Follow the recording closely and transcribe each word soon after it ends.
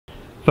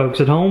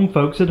Folks at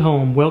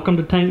home, welcome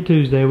to Tank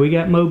Tuesday. We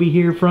got Moby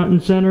here front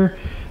and center.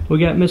 We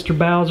got Mr.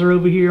 Bowser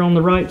over here on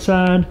the right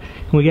side.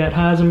 And we got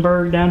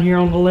Heisenberg down here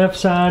on the left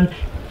side.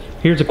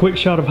 Here's a quick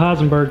shot of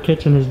Heisenberg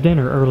catching his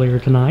dinner earlier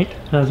tonight.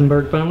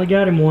 Heisenberg finally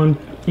got him one.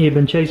 He had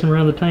been chasing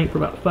around the tank for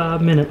about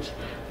 5 minutes.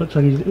 Looks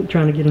like he's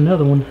trying to get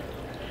another one.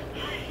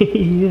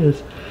 He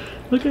is.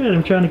 Look at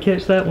him trying to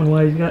catch that one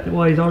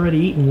while he's already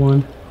eaten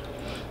one.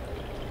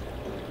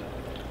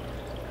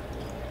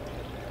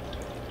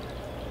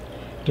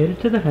 Get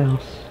it to the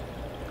house.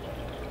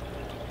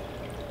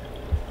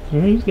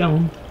 Yeah, he's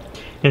gone.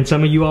 And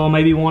some of you all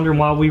may be wondering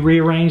why we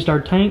rearranged our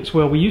tanks.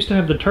 Well, we used to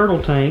have the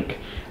turtle tank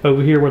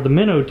over here where the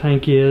minnow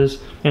tank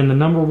is, and the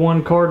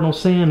 #1 cardinal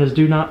sin is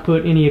do not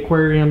put any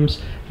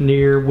aquariums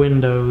near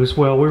windows.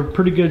 Well, we're a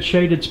pretty good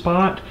shaded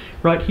spot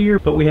right here,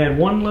 but we had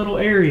one little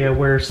area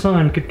where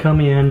sun could come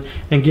in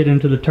and get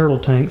into the turtle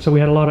tank, so we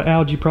had a lot of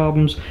algae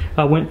problems.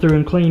 I went through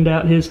and cleaned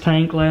out his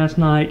tank last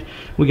night.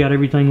 We got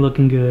everything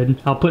looking good.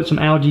 I'll put some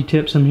algae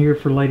tips in here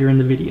for later in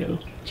the video.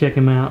 Check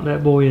him out.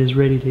 That boy is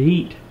ready to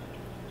eat.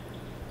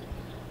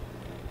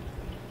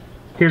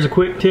 Here's a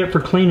quick tip for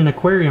cleaning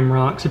aquarium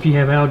rocks if you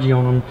have algae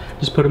on them.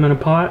 Just put them in a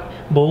pot,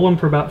 boil them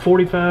for about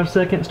 45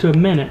 seconds to a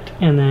minute,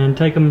 and then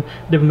take them,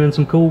 dip them in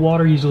some cool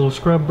water, use a little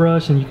scrub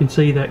brush, and you can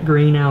see that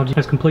green algae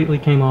has completely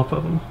came off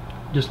of them,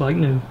 just like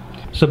new.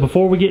 So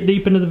before we get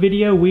deep into the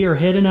video, we are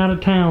heading out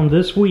of town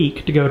this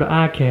week to go to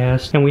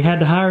ICAST, and we had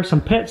to hire some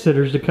pet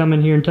sitters to come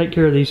in here and take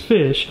care of these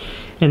fish.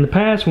 In the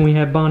past, when we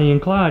had Bonnie and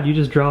Clyde, you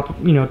just drop,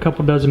 a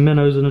couple dozen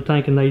minnows in the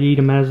tank and they'd eat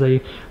them as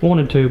they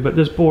wanted to. But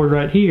this boy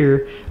right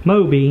here,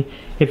 Moby,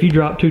 if you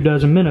drop 2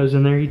 dozen minnows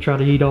in there, he'd try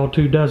to eat all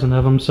 2 dozen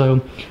of them. So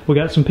we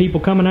got some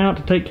people coming out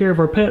to take care of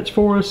our pets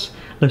for us.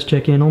 Let's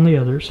check in on the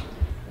others.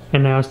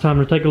 And now it's time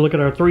to take a look at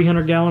our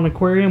 300-gallon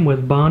aquarium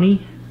with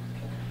Bonnie,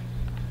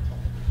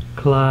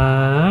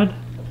 Clyde,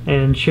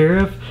 and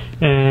Sheriff.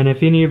 And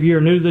if any of you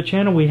are new to the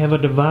channel, we have a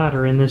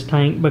divider in this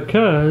tank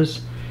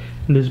because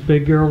this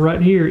big girl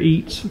right here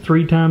eats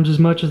 3 times as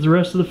much as the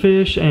rest of the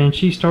fish, and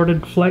she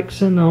started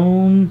flexing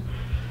on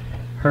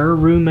her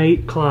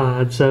roommate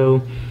Clyde.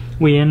 So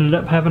we ended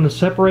up having to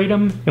separate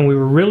them, and we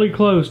were really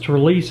close to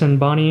releasing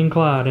Bonnie and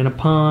Clyde in a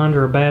pond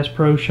or a Bass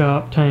Pro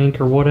Shop tank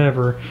or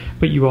whatever,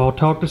 but you all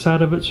talked us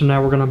out of it, so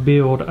now we're going to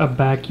build a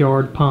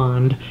backyard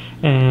pond.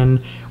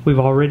 And we've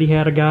already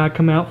had a guy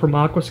come out from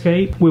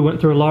Aquascape. We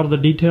went through a lot of the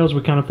details. We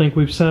kind of think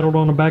we've settled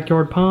on a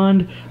backyard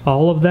pond.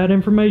 All of that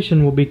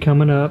information will be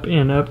coming up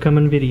in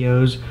upcoming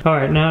videos.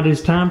 Alright, now it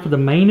is time for the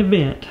main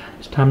event.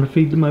 It's time to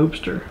feed the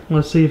mobster.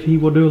 Let's see if he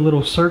will do a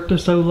little Cirque du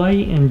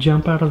Soleil and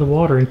jump out of the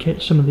water and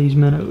catch some of these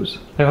minnows.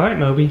 Alright,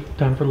 Moby,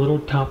 time for a little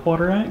top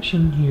water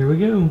action. Here we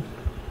go.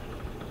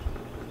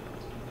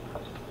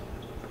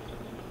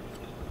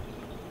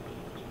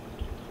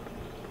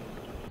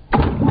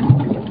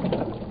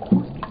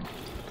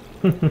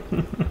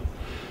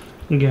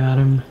 Got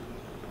him.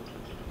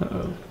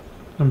 Uh-oh.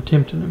 I'm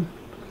tempting him.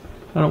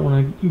 I don't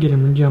want to get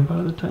him to jump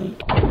out of the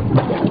tank.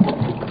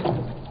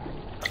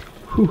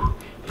 Whew.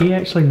 He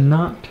actually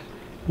knocked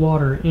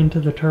water into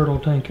the turtle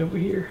tank over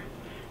here.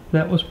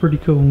 That was pretty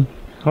cool.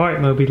 Alright,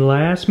 Moby,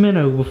 last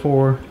minnow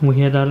before we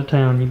head out of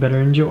town. You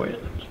better enjoy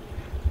it.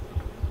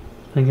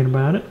 Thinking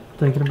about it?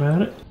 Thinking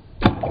about it?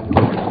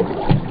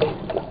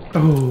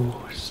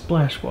 Oh,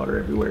 splash water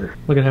everywhere.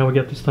 Look at how we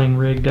got this thing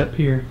rigged up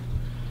here.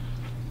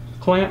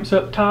 Clamps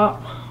up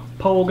top,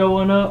 pole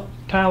going up,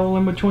 towel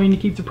in between to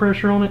keep the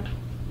pressure on it.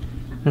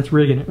 That's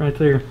rigging it right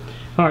there.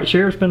 Alright,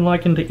 Sheriff's been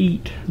liking to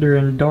eat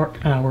during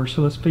dark hours,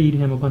 so let's feed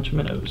him a bunch of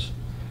minnows.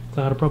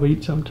 Clyde will probably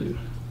eat some too.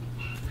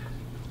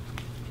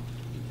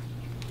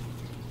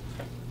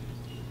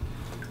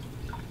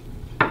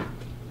 Got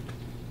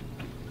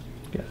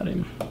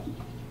him.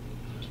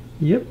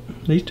 Yep,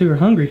 these two are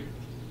hungry.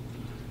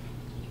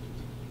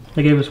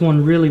 They gave us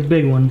one really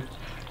big one,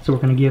 so we're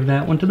going to give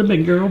that one to the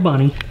big girl,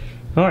 Bonnie.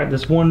 Alright,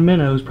 this one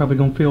minnow is probably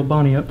going to fill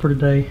Bonnie up for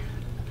today.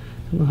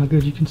 I don't know how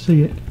good you can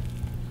see it.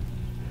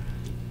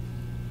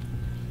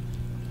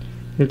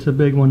 It's a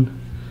big one,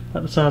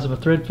 about the size of a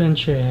threadfin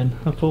shad,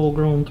 a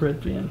full-grown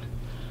threadfin.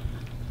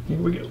 Here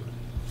we go.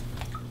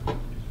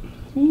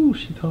 Ooh,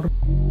 she caught her.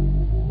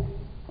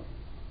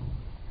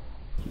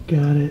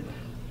 Got it.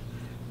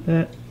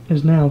 That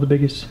is now the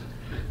biggest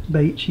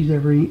bait she's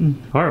ever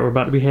eaten. Alright, we're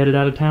about to be headed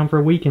out of town for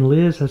a week, and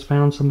Liz has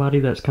found somebody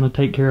that's going to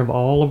take care of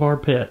all of our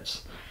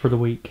pets for the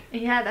week.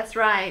 Yeah, that's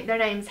right. Their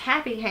name's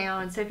Happy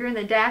Hound. So if you're in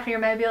the Daphne or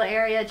Mobile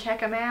area,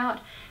 check them out.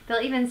 They'll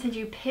even send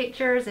you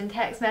pictures and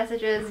text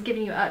messages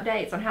giving you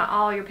updates on how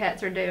all your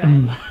pets are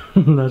doing.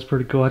 That's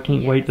pretty cool. I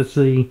can't wait to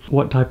see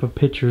what type of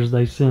pictures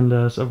they send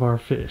us of our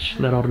fish.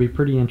 That ought to be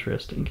pretty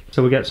interesting.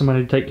 So we got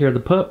somebody to take care of the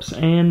pups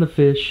and the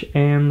fish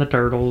and the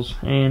turtles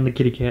and the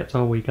kitty cats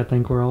all week. I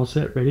think we're all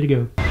set, ready to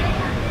go.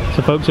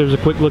 So folks, there's a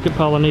quick look at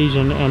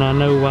Polynesian, and I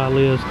know why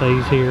Liz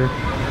stays here.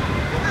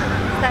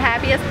 The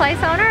happiest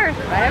place on earth,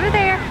 right over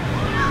there.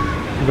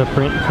 The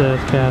Princess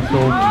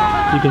Castle.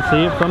 You can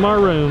see it from our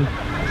room.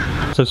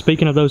 So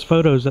speaking of those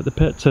photos that the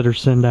pet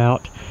sitters send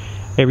out,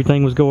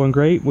 Everything was going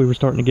great. We were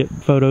starting to get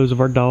photos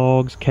of our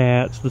dogs,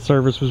 cats. The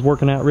service was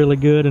working out really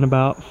good, and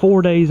about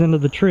 4 days into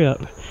the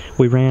trip,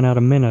 we ran out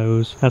of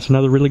minnows. That's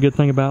another really good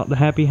thing about the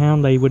Happy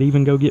Hound. They would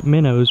even go get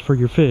minnows for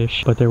your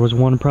fish. But there was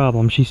one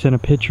problem. She sent a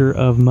picture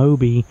of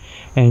Moby,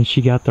 and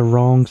she got the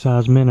wrong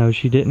size minnows.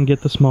 She didn't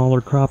get the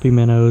smaller crappie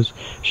minnows.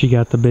 She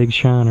got the big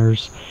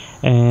shiners.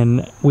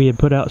 And we had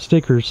put out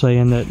stickers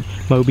saying that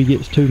Moby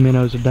gets 2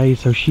 minnows a day,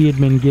 so she had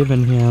been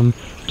giving him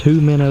 2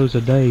 minnows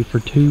a day for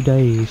 2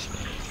 days.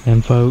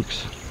 And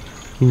folks,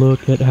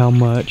 look at how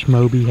much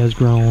Moby has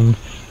grown.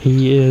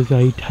 He is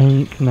a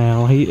tank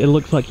now. It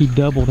looks like he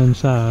doubled in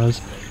size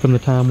from the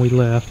time we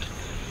left.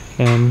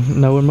 And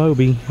knowing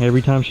Moby,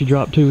 every time she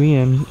dropped 2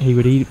 in, he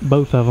would eat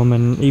both of them,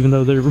 and even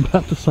though they're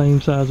about the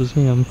same size as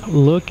him.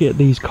 Look at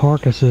these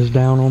carcasses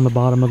down on the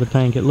bottom of the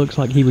tank. It looks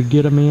like he would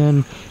get them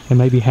in and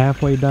maybe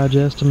halfway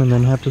digest them and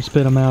then have to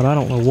spit them out. I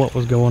don't know what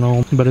was going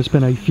on, but it's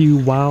been a few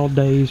wild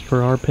days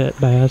for our pet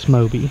bass,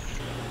 Moby.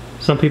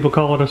 Some people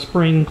call it a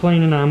spring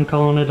cleaning. I'm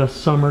calling it a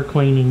summer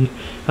cleaning.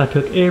 I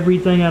took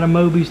everything out of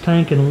Moby's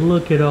tank, and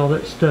look at all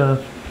that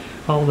stuff,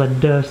 all the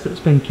dust that's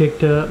been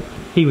kicked up.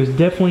 He was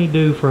definitely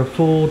due for a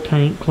full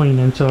tank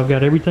cleaning. So I've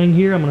got everything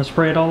here. I'm going to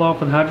spray it all off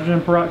with hydrogen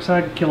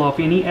peroxide, kill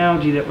off any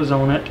algae that was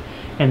on it,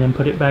 and then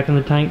put it back in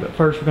the tank. But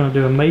first we're going to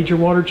do a major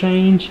water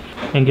change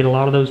and get a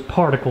lot of those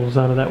particles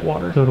out of that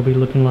water. So it'll be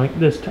looking like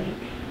this tank.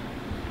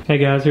 Hey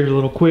guys, here's a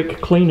little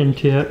quick cleaning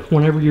tip.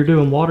 Whenever you're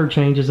doing water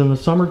changes in the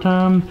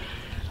summertime,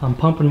 I'm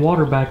pumping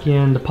water back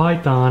in the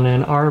Python,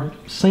 and our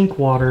sink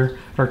water,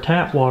 or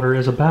tap water,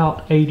 is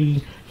about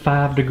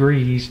 85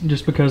 degrees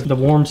just because the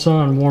warm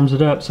sun warms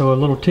it up. So a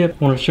little tip,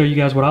 I want to show you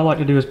guys what I like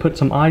to do is put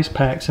some ice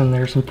packs in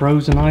there, some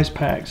frozen ice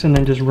packs, and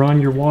then just run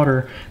your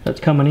water that's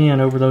coming in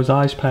over those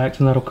ice packs,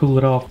 and that'll cool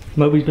it off.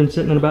 Moby's been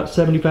sitting at about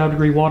 75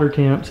 degree water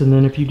temps, and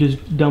then if you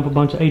just dump a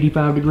bunch of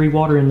 85 degree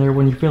water in there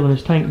when you're filling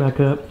his tank back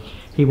up,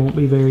 he won't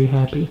be very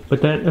happy.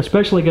 But that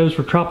especially goes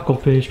for tropical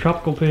fish.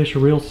 Tropical fish are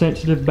real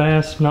sensitive.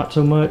 Bass, not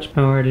so much.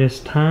 Alright, it's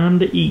time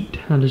to eat.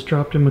 I just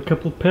dropped him a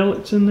couple of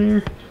pellets in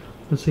there.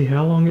 Let's see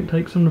how long it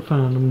takes him to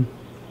find them.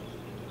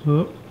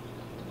 Oh,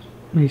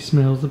 he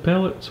smells the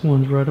pellets.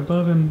 One's right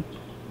above him.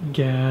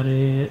 Got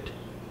it.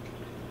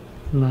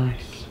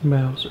 Nice,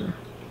 Bowser.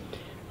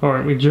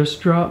 Alright, we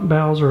just dropped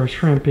Bowser a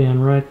shrimp in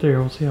right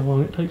there. We'll see how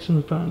long it takes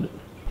him to find it.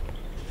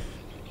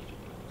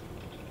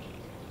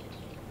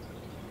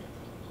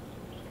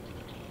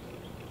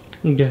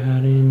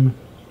 Got him.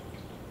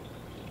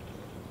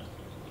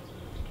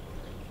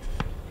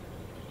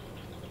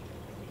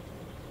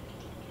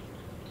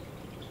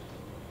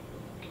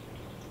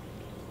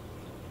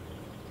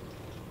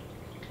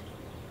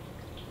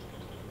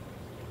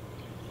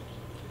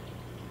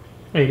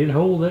 Ate it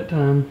whole that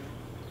time.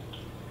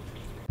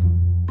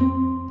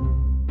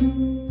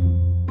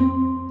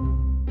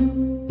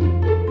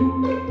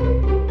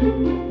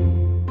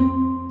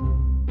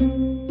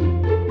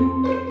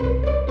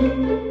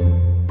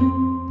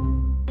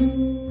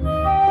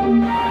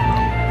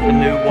 The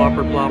new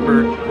Whopper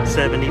Plopper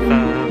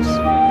 75s.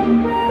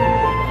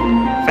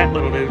 Fat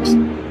little dudes.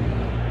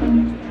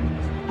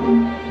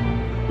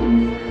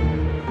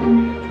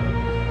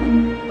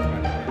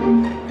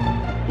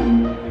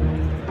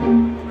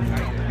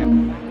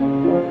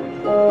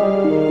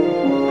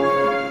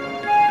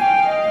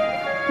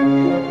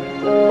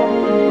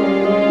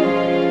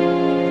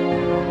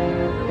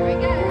 Here we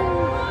go.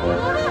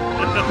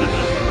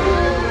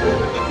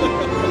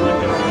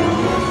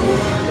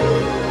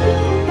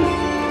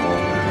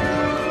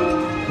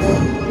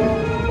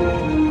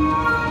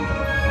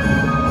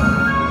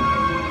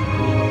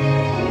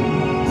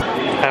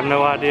 I have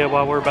no idea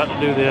why we're about to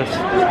do this.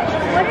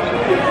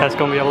 That's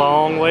going to be a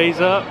long ways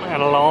up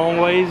and a long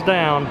ways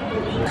down.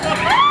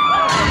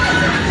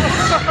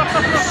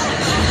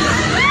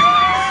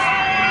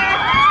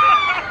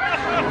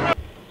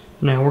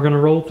 Now we're going to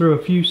roll through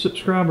a few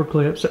subscriber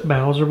clips that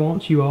Bowser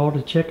wants you all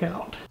to check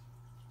out.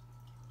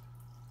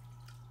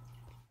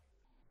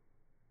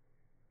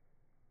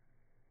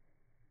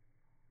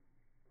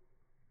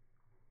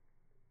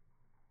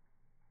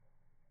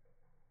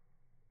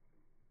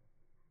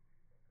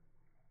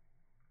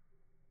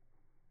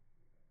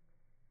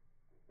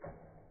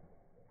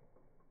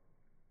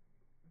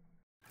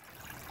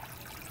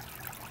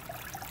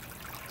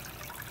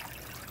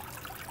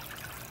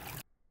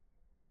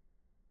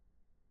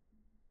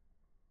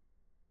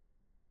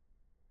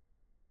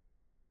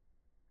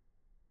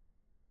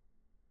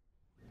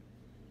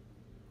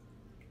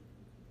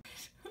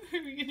 What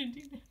are we gonna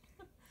do now?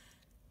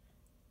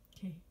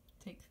 Okay,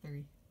 take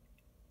 3.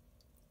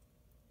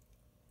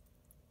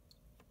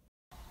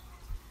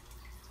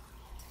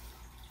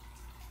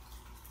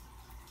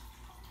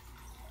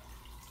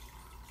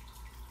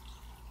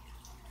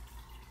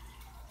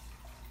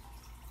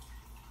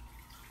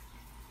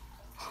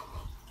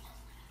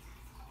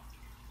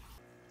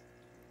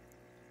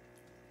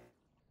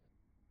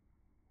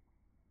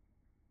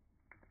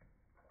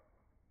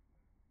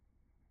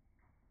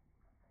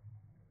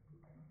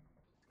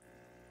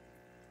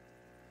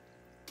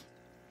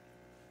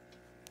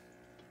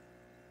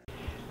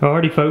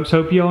 Alrighty folks,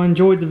 hope y'all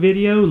enjoyed the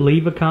video.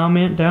 Leave a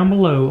comment down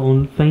below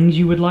on things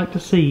you would like to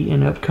see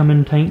in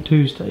upcoming Tank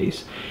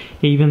Tuesdays.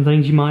 Even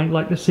things you might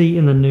like to see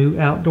in the new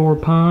outdoor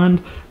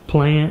pond,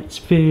 plants,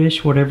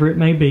 fish, whatever it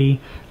may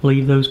be.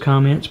 Leave those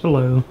comments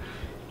below.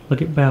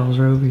 Look at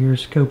Bowser over here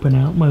scoping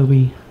out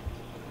Moby.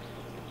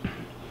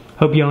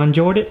 Hope y'all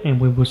enjoyed it, and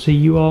we will see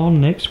you all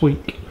next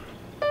week.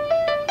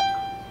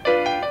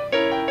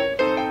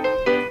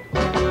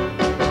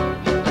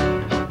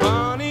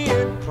 Bonnie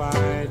and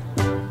Clyde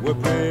were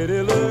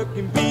pretty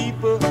looking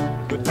people,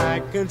 but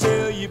I can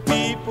tell you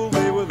people,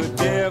 they were the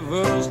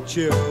devil's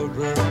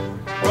children.